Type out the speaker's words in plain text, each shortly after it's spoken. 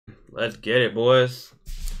Let's get it, boys.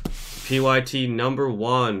 PYT number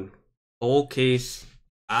 1. Full case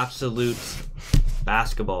absolute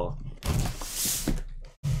basketball.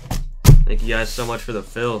 Thank you guys so much for the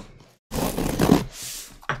fill.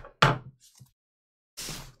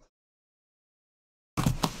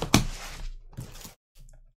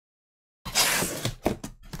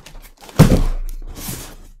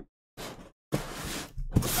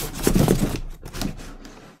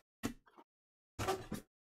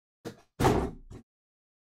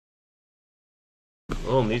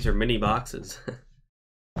 Oh, these are mini boxes.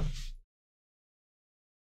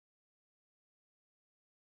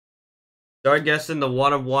 Start guessing the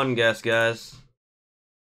 1 of 1 guess, guys.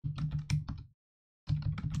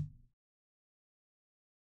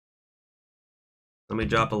 Let me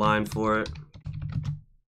drop a line for it.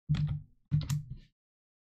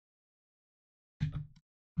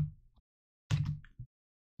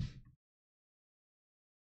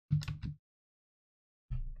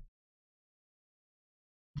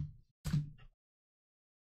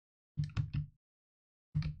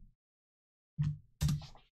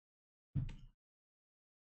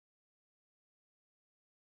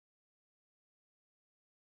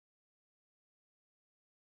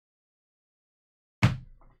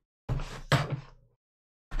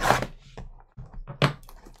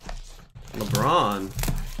 LeBron.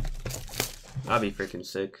 That'd be freaking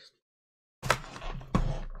sick.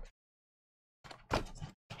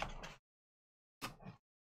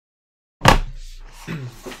 See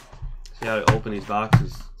how to open these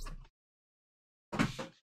boxes.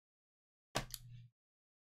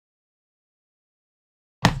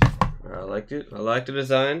 I liked it. I like the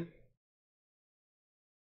design.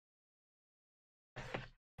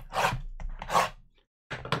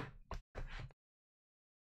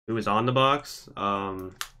 Who was on the box?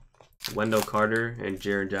 Wendell Carter and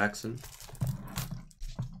Jaren Jackson.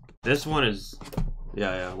 This one is,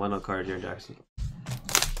 yeah, Wendell Carter, Jaren Jackson.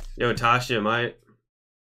 Yo, Tasha,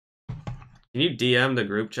 can you DM the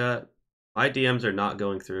group chat? My DMs are not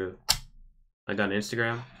going through. Like on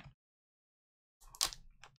Instagram.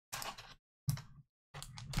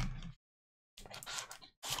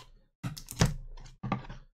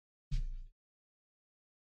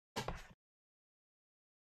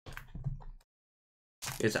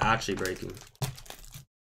 It's actually breaking.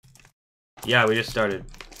 Yeah, we just started.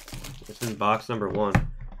 This is box number 1.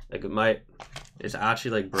 Like it's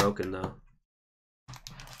actually like broken though.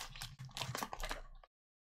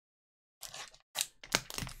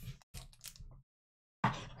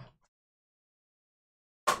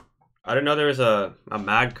 I didn't know there was a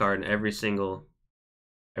mag card in every single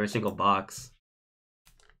box.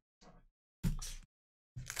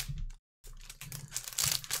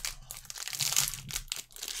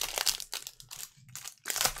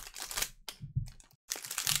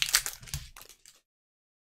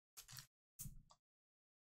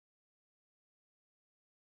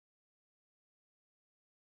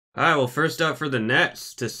 All right, well, first up for the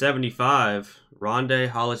Nets to 75, Rondae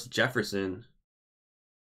Hollis-Jefferson.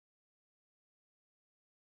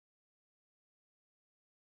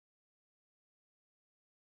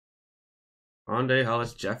 Rondae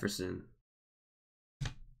Hollis-Jefferson.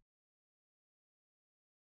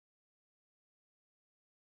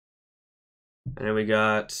 And then we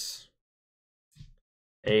got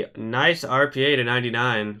a nice RPA to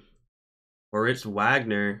 99 for Rich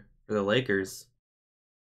Wagner for the Lakers.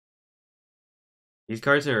 These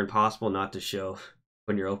cards are impossible not to show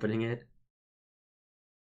when you're opening it.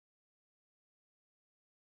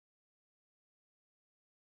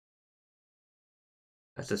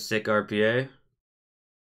 That's a sick RPA.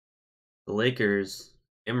 The Lakers,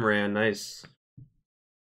 Imran, nice.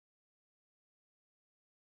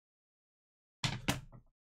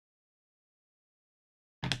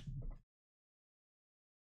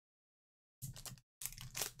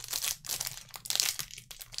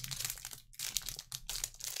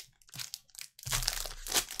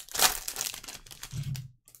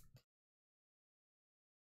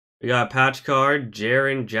 We got a patch card,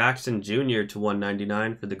 Jaren Jackson Jr. to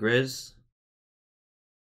 199 for the Grizz.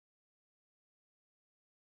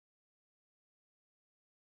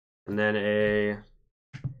 And then a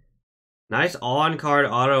nice on-card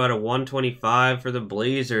auto at a 125 for the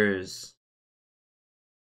Blazers.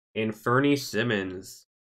 Fernie Simmons.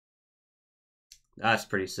 That's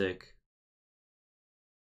pretty sick.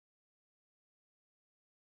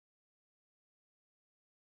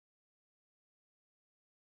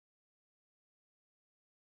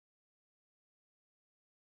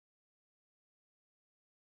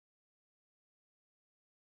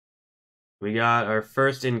 We got our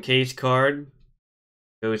first in-case card.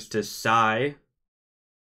 Goes to Sai.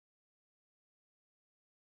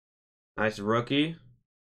 Nice rookie.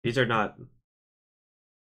 These are not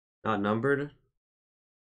numbered.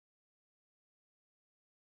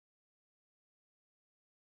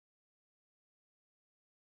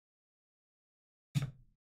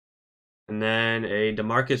 And then a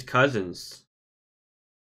DeMarcus Cousins.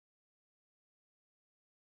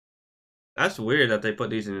 That's weird that they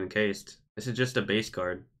put these in encased. This is just a base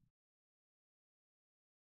card.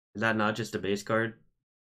 Is that not just a base card?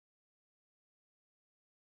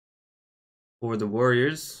 For the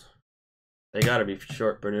Warriors, they gotta be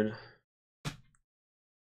short printed.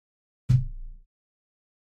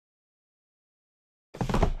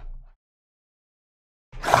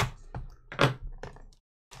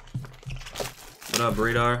 What up,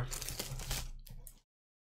 Radar?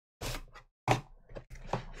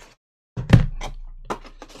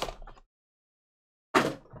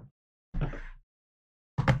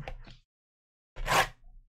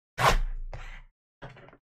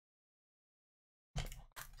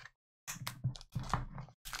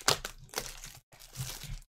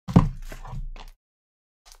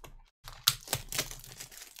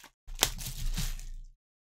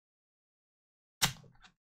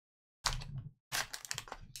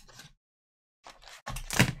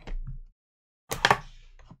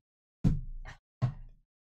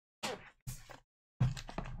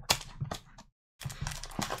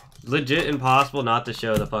 Legit impossible not to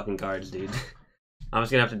show the fucking cards, dude. I'm just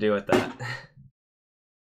gonna have to deal with that.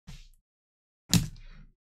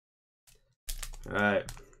 Alright.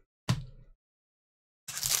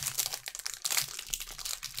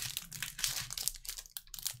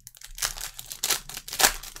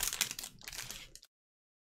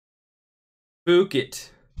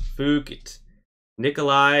 Fukit.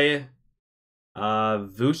 Nikolai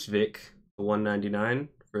Vucevic, 199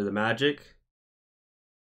 for the Magic.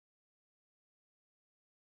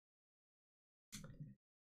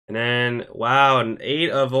 And then, wow, an 8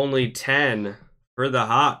 of only 10 for the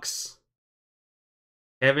Hawks.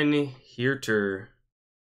 Kevin Huerter.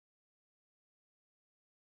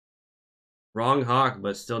 Wrong Hawk,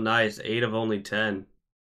 but still nice. 8 of only 10.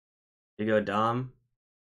 Here you go, Dom.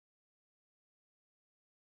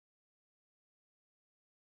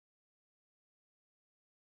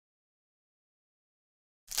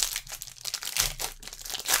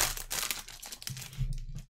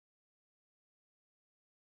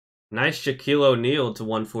 Nice Shaquille O'Neal to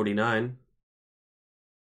 149.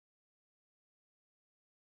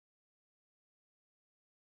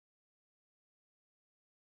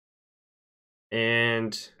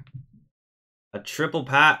 And a triple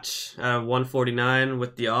patch out of 149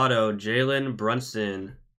 with the auto, Jalen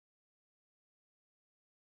Brunson.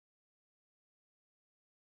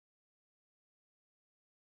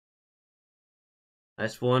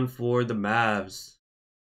 Nice one for the Mavs.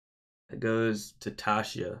 That goes to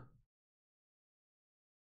Tasha.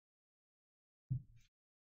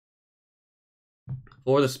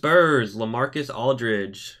 For the Spurs, LaMarcus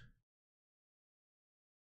Aldridge.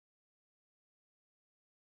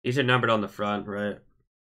 These are numbered on the front, right?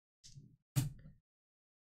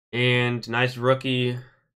 And nice rookie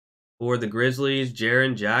for the Grizzlies,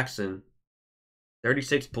 Jaren Jackson.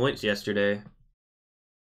 36 points yesterday.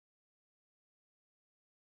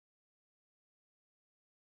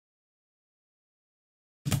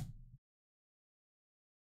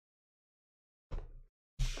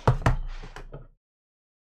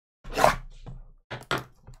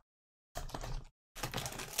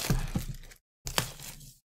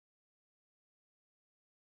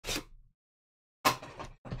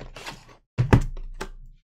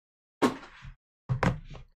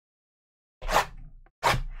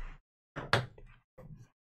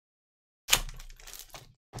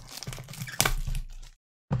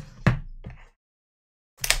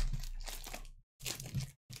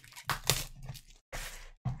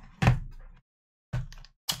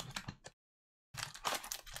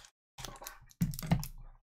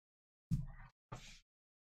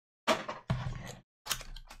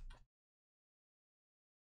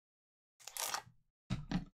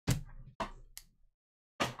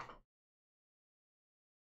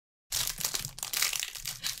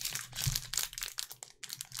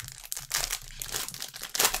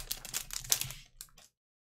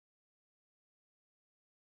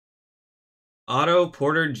 Otto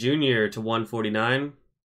Porter Jr. to 149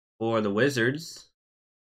 for the Wizards.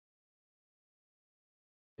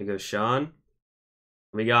 There goes Sean.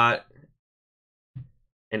 We got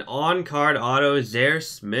an on-card auto, Zaire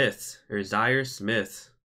Smith.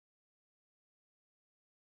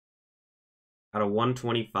 Out of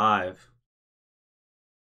 125.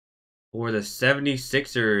 For the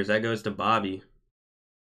 76ers, that goes to Bobby.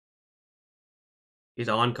 These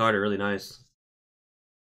on card are really nice.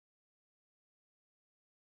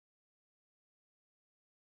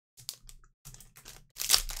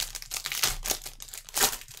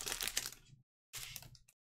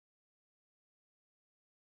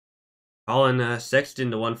 Colin Sexton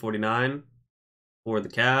to 149 for the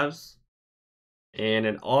Cavs. And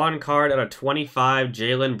an on card out of 25,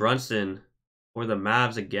 Jalen Brunson for the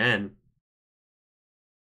Mavs again.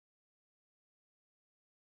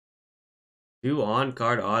 2 on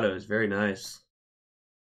card autos, very nice.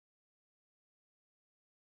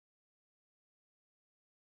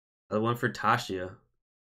 Another one for Tasha.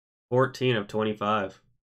 14 of 25.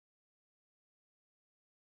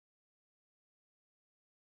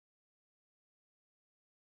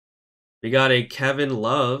 We got a Kevin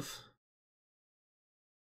Love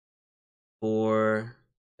for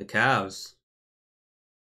the Cavs.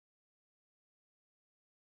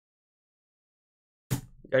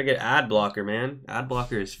 Gotta get ad blocker, man. Ad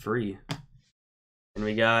blocker is free. And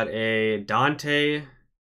we got a Dante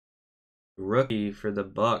rookie for the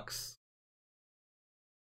Bucks.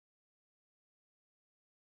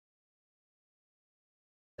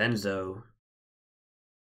 Enzo.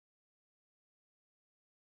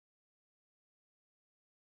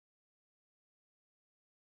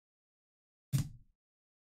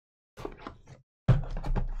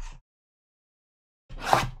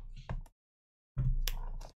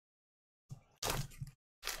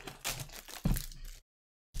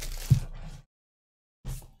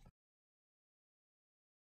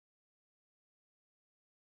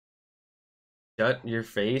 Shut your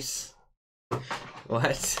face. What?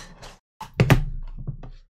 Is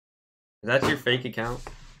that your fake account?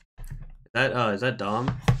 Is that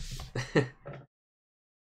Dom?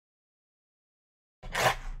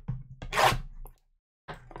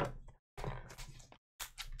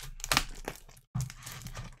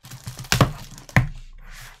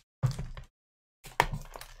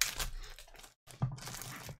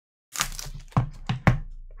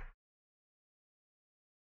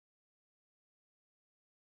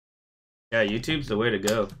 Yeah, YouTube's the way to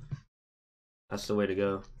go. That's the way to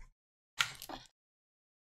go.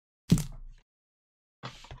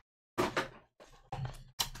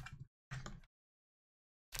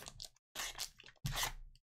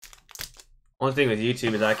 One thing with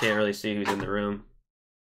YouTube is I can't really see who's in the room.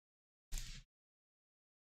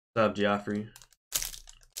 What's up, Geoffrey?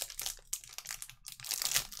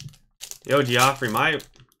 Yo, Geoffrey, my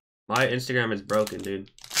Instagram is broken, dude.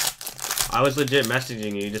 I was legit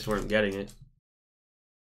messaging you just weren't getting it.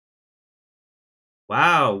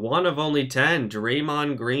 Wow, 1 of only 10.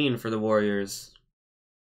 Draymond Green for the Warriors.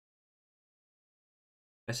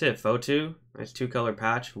 I said Fotu. Nice 2-color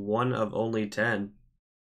patch. 1 of only 10.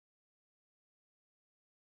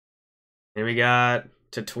 And we got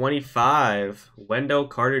to 25. Wendell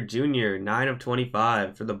Carter Jr. 9 of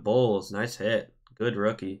 25 for the Bulls. Nice hit. Good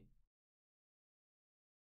rookie.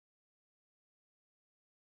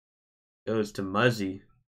 Goes to Muzzy.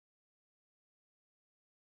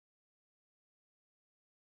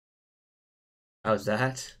 How's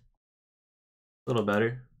that? A little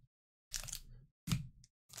better.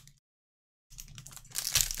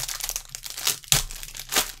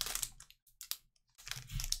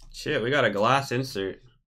 Shit, we got a glass insert.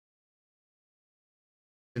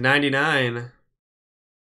 To 99.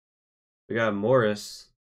 We got Morris.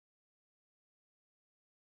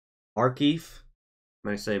 Markieff.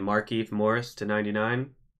 I say Markieff Morris to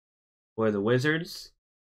 99 for the Wizards.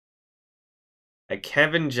 A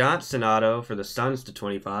Kevin Johnson auto for the Suns to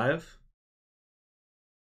 25.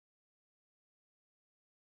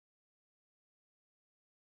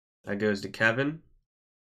 That goes to Kevin.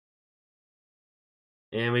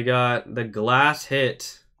 And we got the glass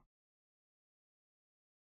hit.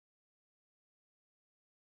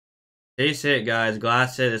 Base hit, guys.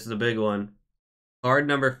 Glass hit. This is the big one. Card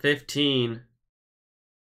number 15.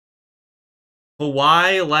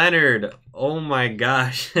 Kawhi Leonard. Oh my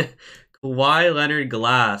gosh. Kawhi Leonard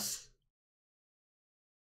glass.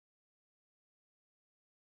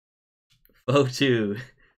 Fotu.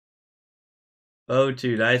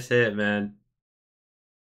 Fotu. Nice hit, man.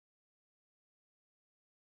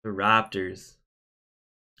 The Raptors.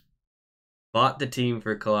 Bought the team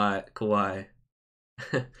for Kawhi.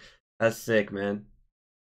 That's sick, man.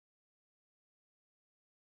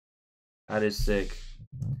 That is sick.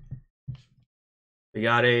 We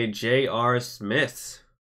got a J.R. Smith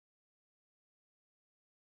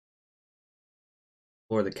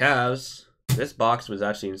for the Cavs. This box was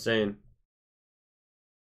actually insane.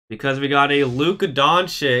 Because we got a Luka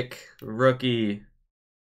Doncic rookie.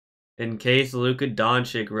 In case Luka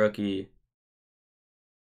Doncic rookie.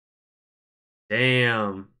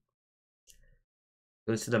 Damn.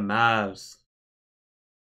 Goes to the Mavs.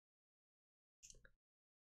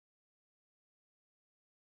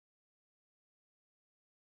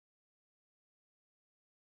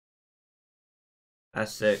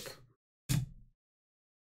 That's sick.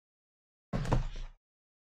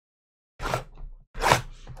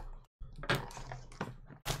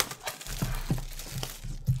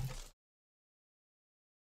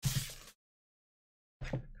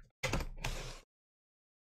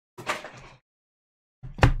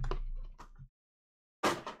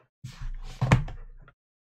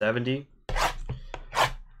 $70?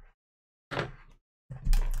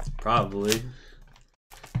 Probably.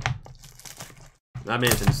 That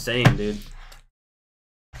man's insane, dude.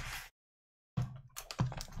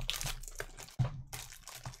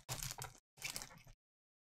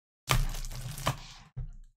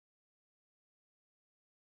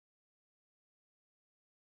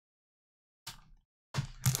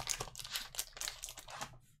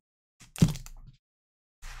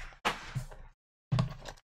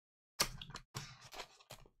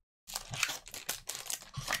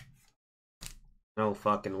 No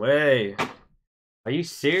fucking way. Are you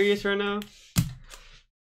serious right now?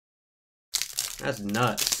 That's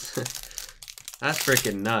nuts. That's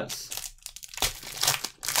freaking nuts.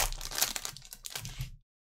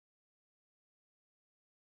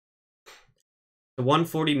 The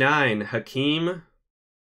 149, Hakeem.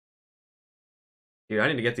 Dude, I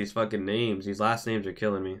need to get these fucking names. These last names are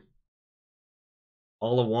killing me.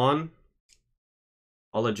 Olajuwon.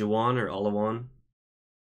 Olajuwon or Olajuwon.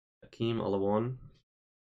 Hakeem Olajuwon.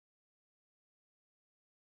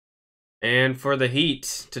 And for the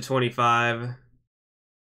Heat to 25,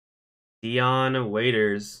 Dion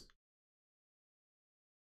Waiters.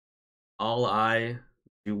 Olajuwon.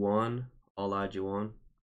 Olajuwon.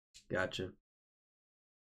 Gotcha.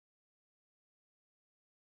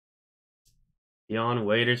 Dion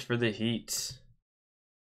Waiters for the Heat.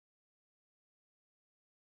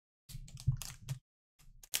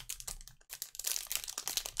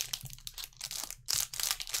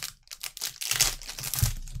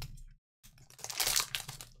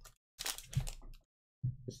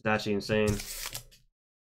 It's actually insane.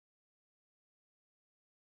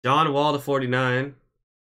 John Wall to 49.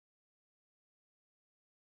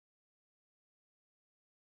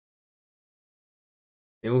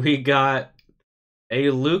 And we got a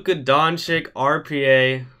Luka Doncic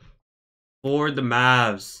RPA for the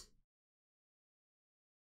Mavs.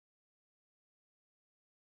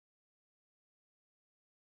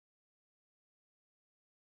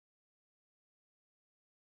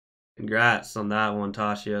 Congrats on that one,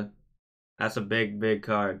 Tasha. That's a big, big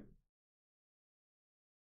card.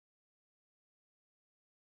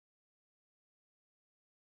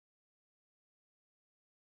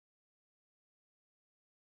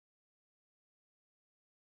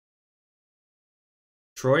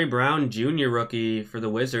 Troy Brown Jr. rookie for the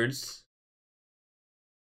Wizards.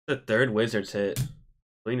 The third Wizards hit.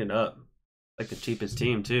 Clean it up. Like the cheapest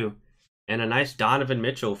team, too. And a nice Donovan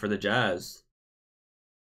Mitchell for the Jazz.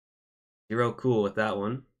 Zero cool with that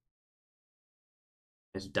one.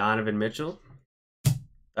 It's Donovan Mitchell.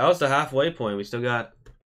 That was the halfway point. We still got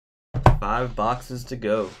 5 boxes to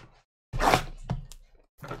go.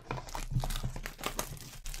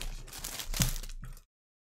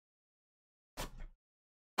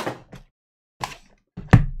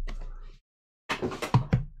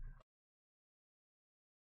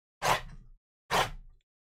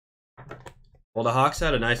 Well, the Hawks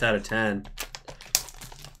had a nice out of 10.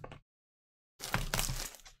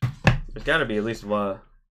 There's got to be at least one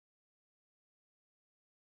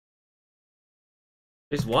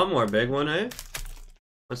more big one, eh?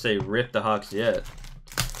 Let's say rip the Hawks yet.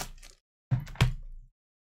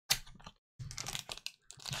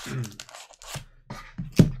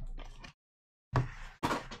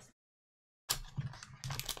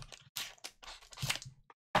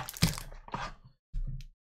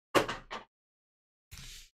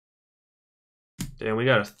 Damn, we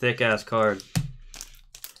got a thick ass card.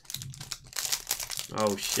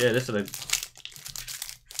 Oh shit, this is a...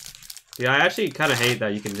 Yeah, I actually kind of hate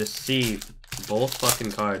that you can just see both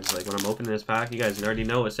fucking cards. Like when I'm opening this pack, you guys already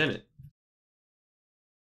know what's in it.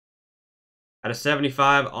 At a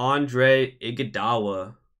 75, Andre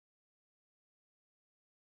Iguodala.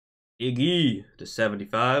 Iggy to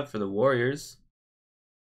 75 for the Warriors.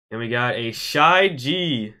 And we got a Shy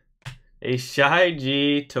G. A Shy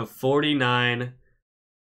G to 49.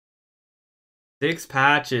 6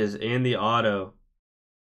 patches in the auto.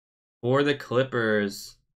 For the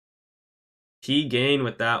Clippers. T gain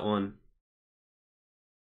with that one.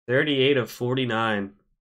 38 of 49.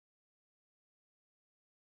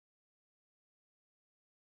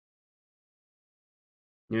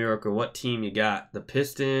 New Yorker, what team you got? The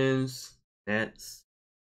Pistons, Nets.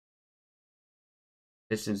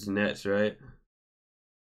 Pistons, Nets, right?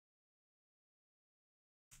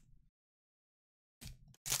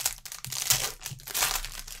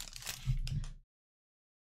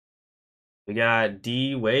 We got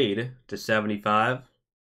D Wade to 75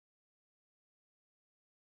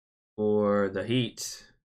 for the Heat.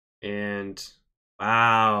 And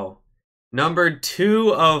wow. Number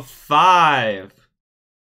 2 of 5.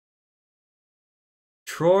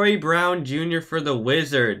 Troy Brown Jr. for the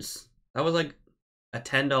Wizards. That was like a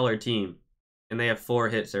 $10 team. And they have 4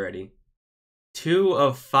 hits already. 2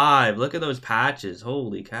 of 5. Look at those patches.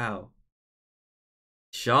 Holy cow.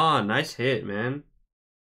 Sean, nice hit, man.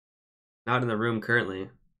 Not in the room currently.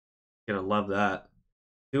 Gonna love that.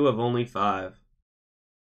 2 of only 5.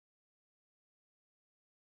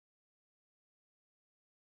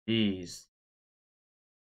 Jeez.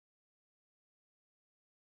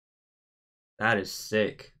 That is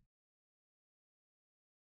sick.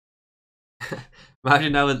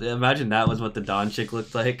 Imagine that was what the Doncic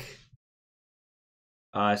looked like.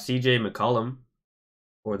 CJ McCollum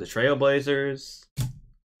for the Trailblazers.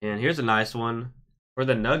 And here's a nice one for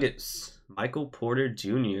the Nuggets. Michael Porter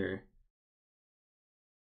Jr.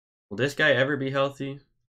 Will this guy ever be healthy?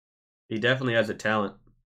 He definitely has a talent.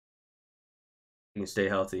 He can stay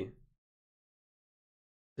healthy.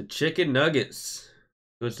 The Chicken Nuggets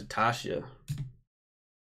goes to Tasha.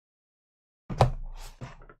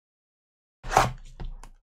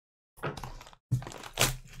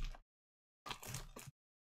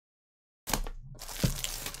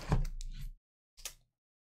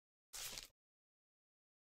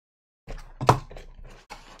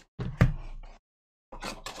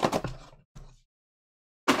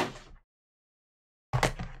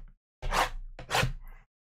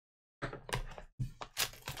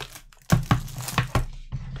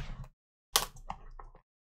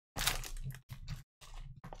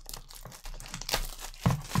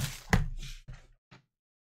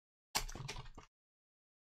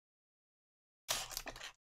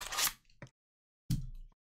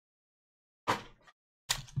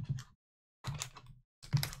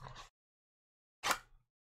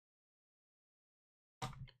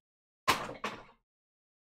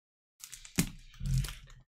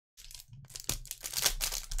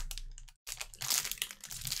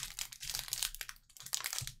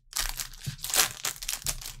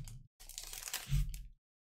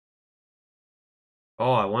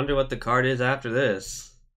 Oh, I wonder what the card is after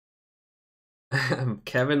this.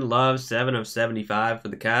 Kevin Love, 7 of 75 for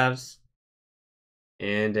the Cavs.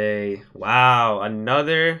 And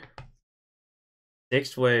another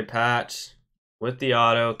 6-way patch with the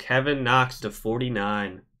auto. Kevin Knox to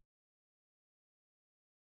 49.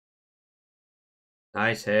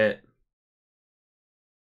 Nice hit.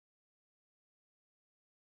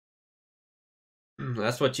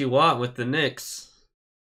 That's what you want with the Knicks.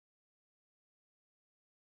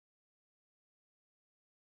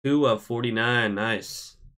 2 of 49.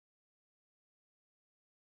 Nice.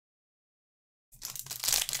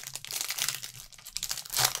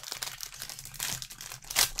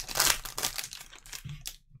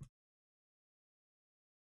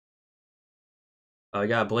 I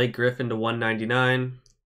got Blake Griffin to 199.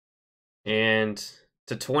 And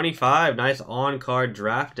to 25. Nice on-card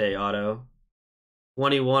draft day auto.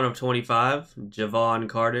 21 of 25. Javon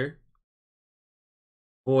Carter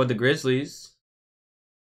for the Grizzlies.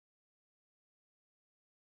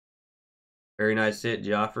 Very nice hit,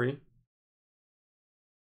 Joffrey.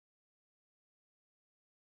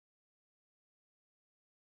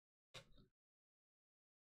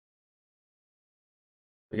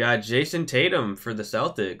 We got Jason Tatum for the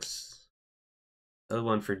Celtics. Another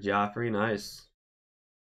one for Joffrey. Nice.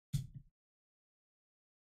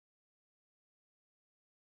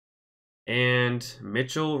 And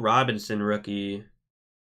Mitchell Robinson rookie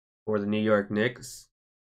for the New York Knicks.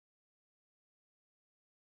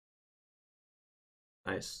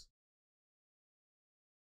 Nice.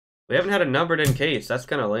 We haven't had a numbered in case. That's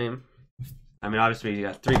kind of lame. I mean, obviously you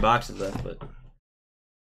got 3 boxes left, but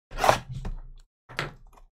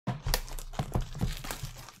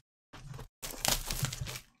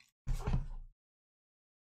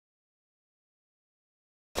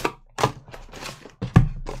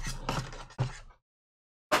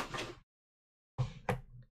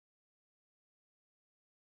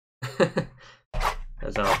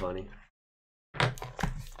that's all funny.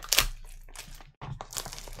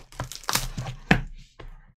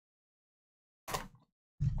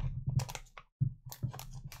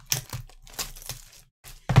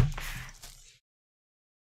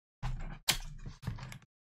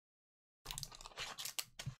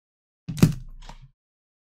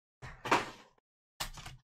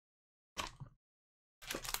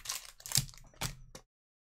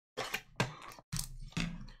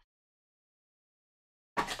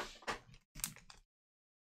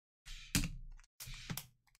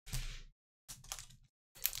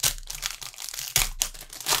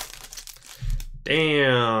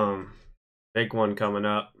 Damn. Big one coming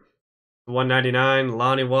up. 199,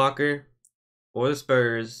 Lonnie Walker for the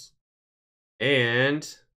Spurs. And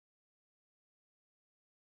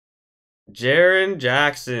Jaren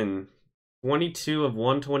Jackson, 22 of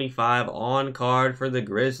 125 on card for the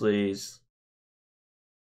Grizzlies.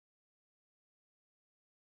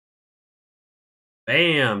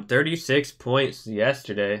 Bam, 36 points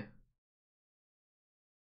yesterday.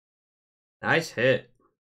 Nice hit.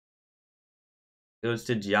 Goes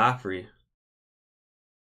to Joffrey.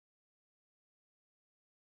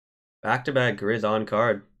 Back-to-back Grizz on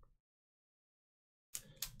card.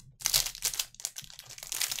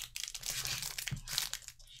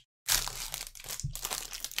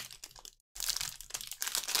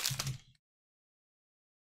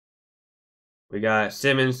 We got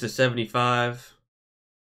Simmons to 75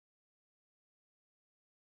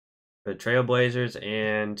 for the Trailblazers,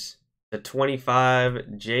 and the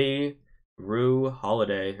 25 J. Rue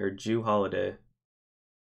Holiday, or Jew Holiday.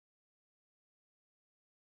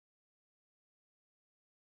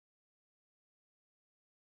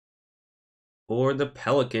 For the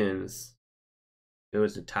Pelicans, it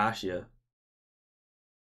was Natasha.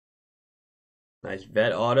 Nice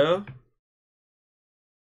vet auto.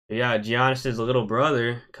 Yeah, Giannis's little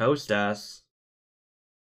brother, Kostas.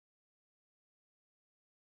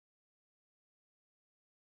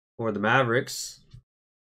 For the Mavericks.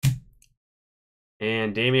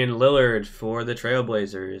 And Damian Lillard for the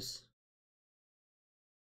Trailblazers.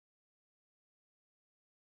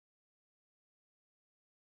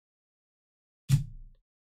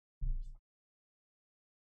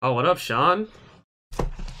 Oh, what up, Sean?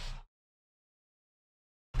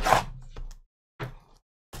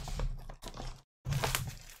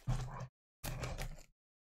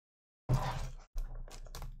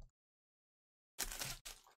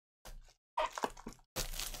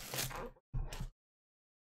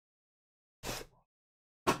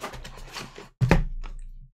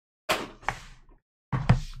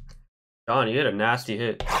 Sean, you hit a nasty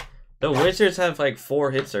hit. The Wizards have like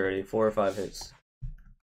 4 hits already, 4 or 5 hits.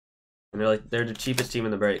 And they're the cheapest team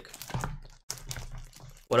in the break.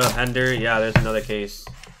 What up, Hender? Yeah, there's another case.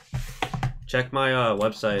 Check my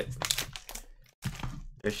website.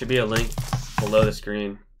 There should be a link below the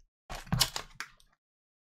screen.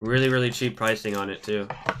 Really, really cheap pricing on it too.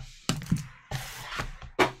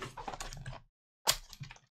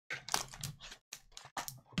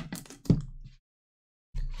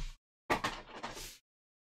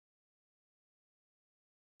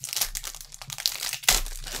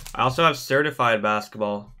 I also have certified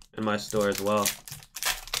basketball in my store as well.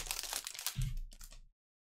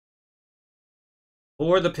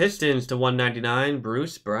 For the Pistons to 199,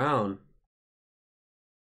 Bruce Brown.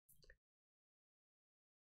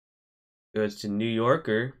 Goes to New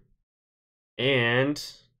Yorker. And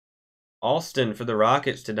Alston for the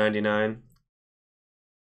Rockets to 99.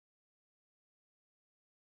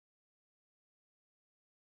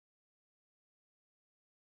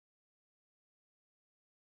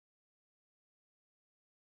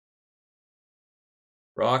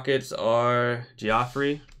 Rockets are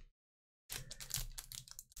Joffrey.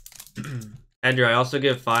 Andrew, I also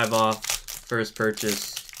give 5 off first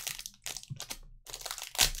purchase.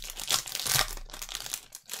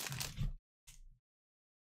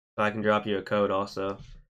 So I can drop you a code also.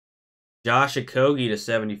 Josh Okogie to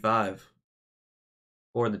 75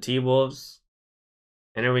 for the T-Wolves.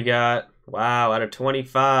 And then we got, wow, out of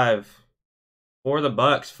 25 for the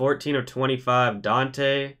Bucks, 14 of 25,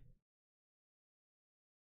 Dante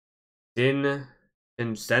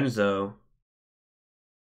Vincenzo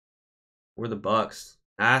for the Bucks.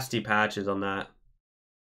 Nasty patches on that.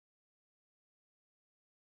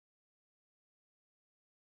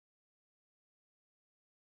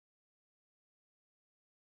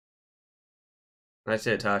 Nice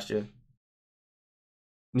hit, Tasha.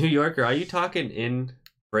 New Yorker, are you talking in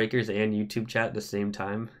Breakers and YouTube chat at the same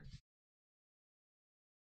time?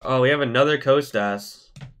 Oh, we have another Kostas.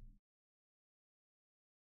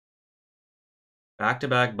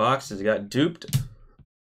 Back-to-back boxes. He got duped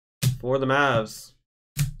for the Mavs.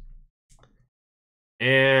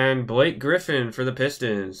 And Blake Griffin for the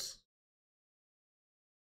Pistons.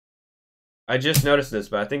 I just noticed this,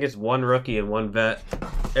 but I think it's 1 rookie and 1 vet.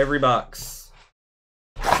 Every box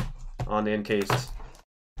on the encased.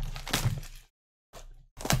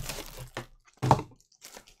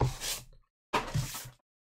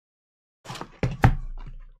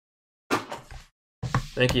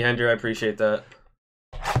 Thank you, Hendra. I appreciate that.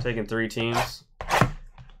 Taking 3 teams.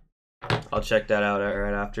 I'll check that out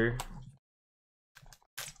right after.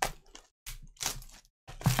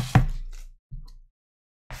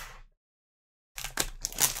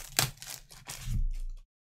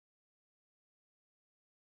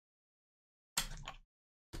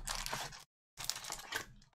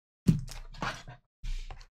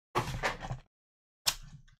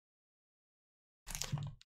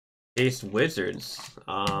 Case Wizards.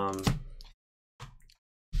 I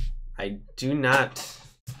do not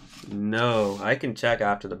know. I can check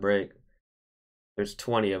after the break. There's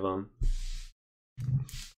 20 of them.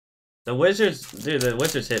 The Wizards, dude, the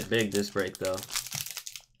Wizards hit big this break, though.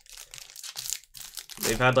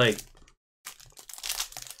 They've had, like,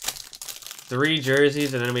 3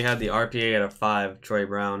 jerseys, and then we had the RPA at a 5, Troy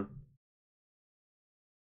Brown.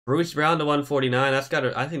 Bruce Brown to 149. That's got,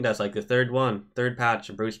 I think that's like the third patch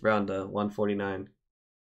of Bruce Brown to 149.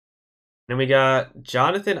 Then we got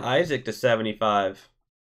Jonathan Isaac to 75.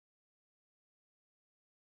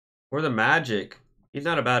 For the Magic. He's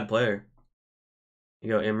not a bad player. You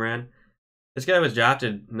go Imran. This guy was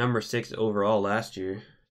drafted number 6 overall last year.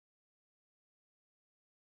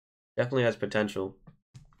 Definitely has potential.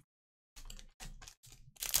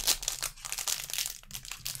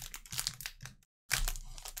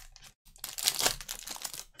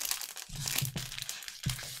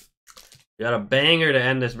 We got a banger to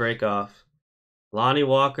end this break off. Lonnie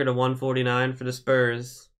Walker to 149 for the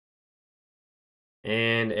Spurs.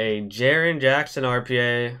 And a Jaren Jackson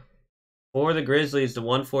RPA for the Grizzlies to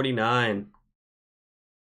 149.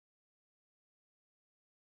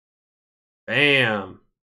 Bam.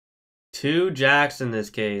 2 Jacks in this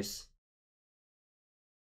case.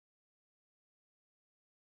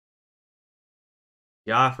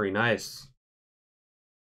 Joffrey, nice.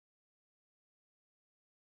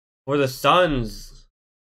 For the Suns,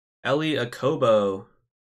 Eli Akobo.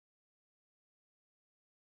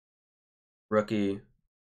 Rookie.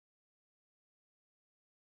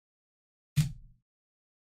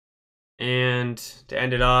 And to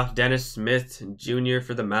end it off, Dennis Smith Jr.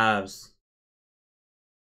 for the Mavs.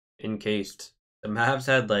 Encased. The Mavs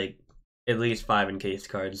had like at least 5 encased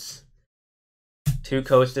cards. 2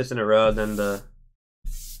 Costas in a row, then the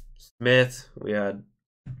Smith. We had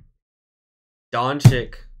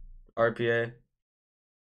Doncic RPA.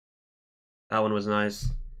 That one was nice.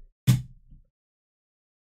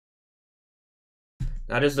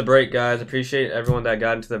 That is the break, guys. Appreciate everyone that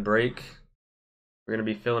got into the break. We're going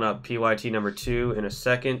to be filling up PYT number 2 in a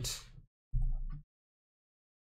second.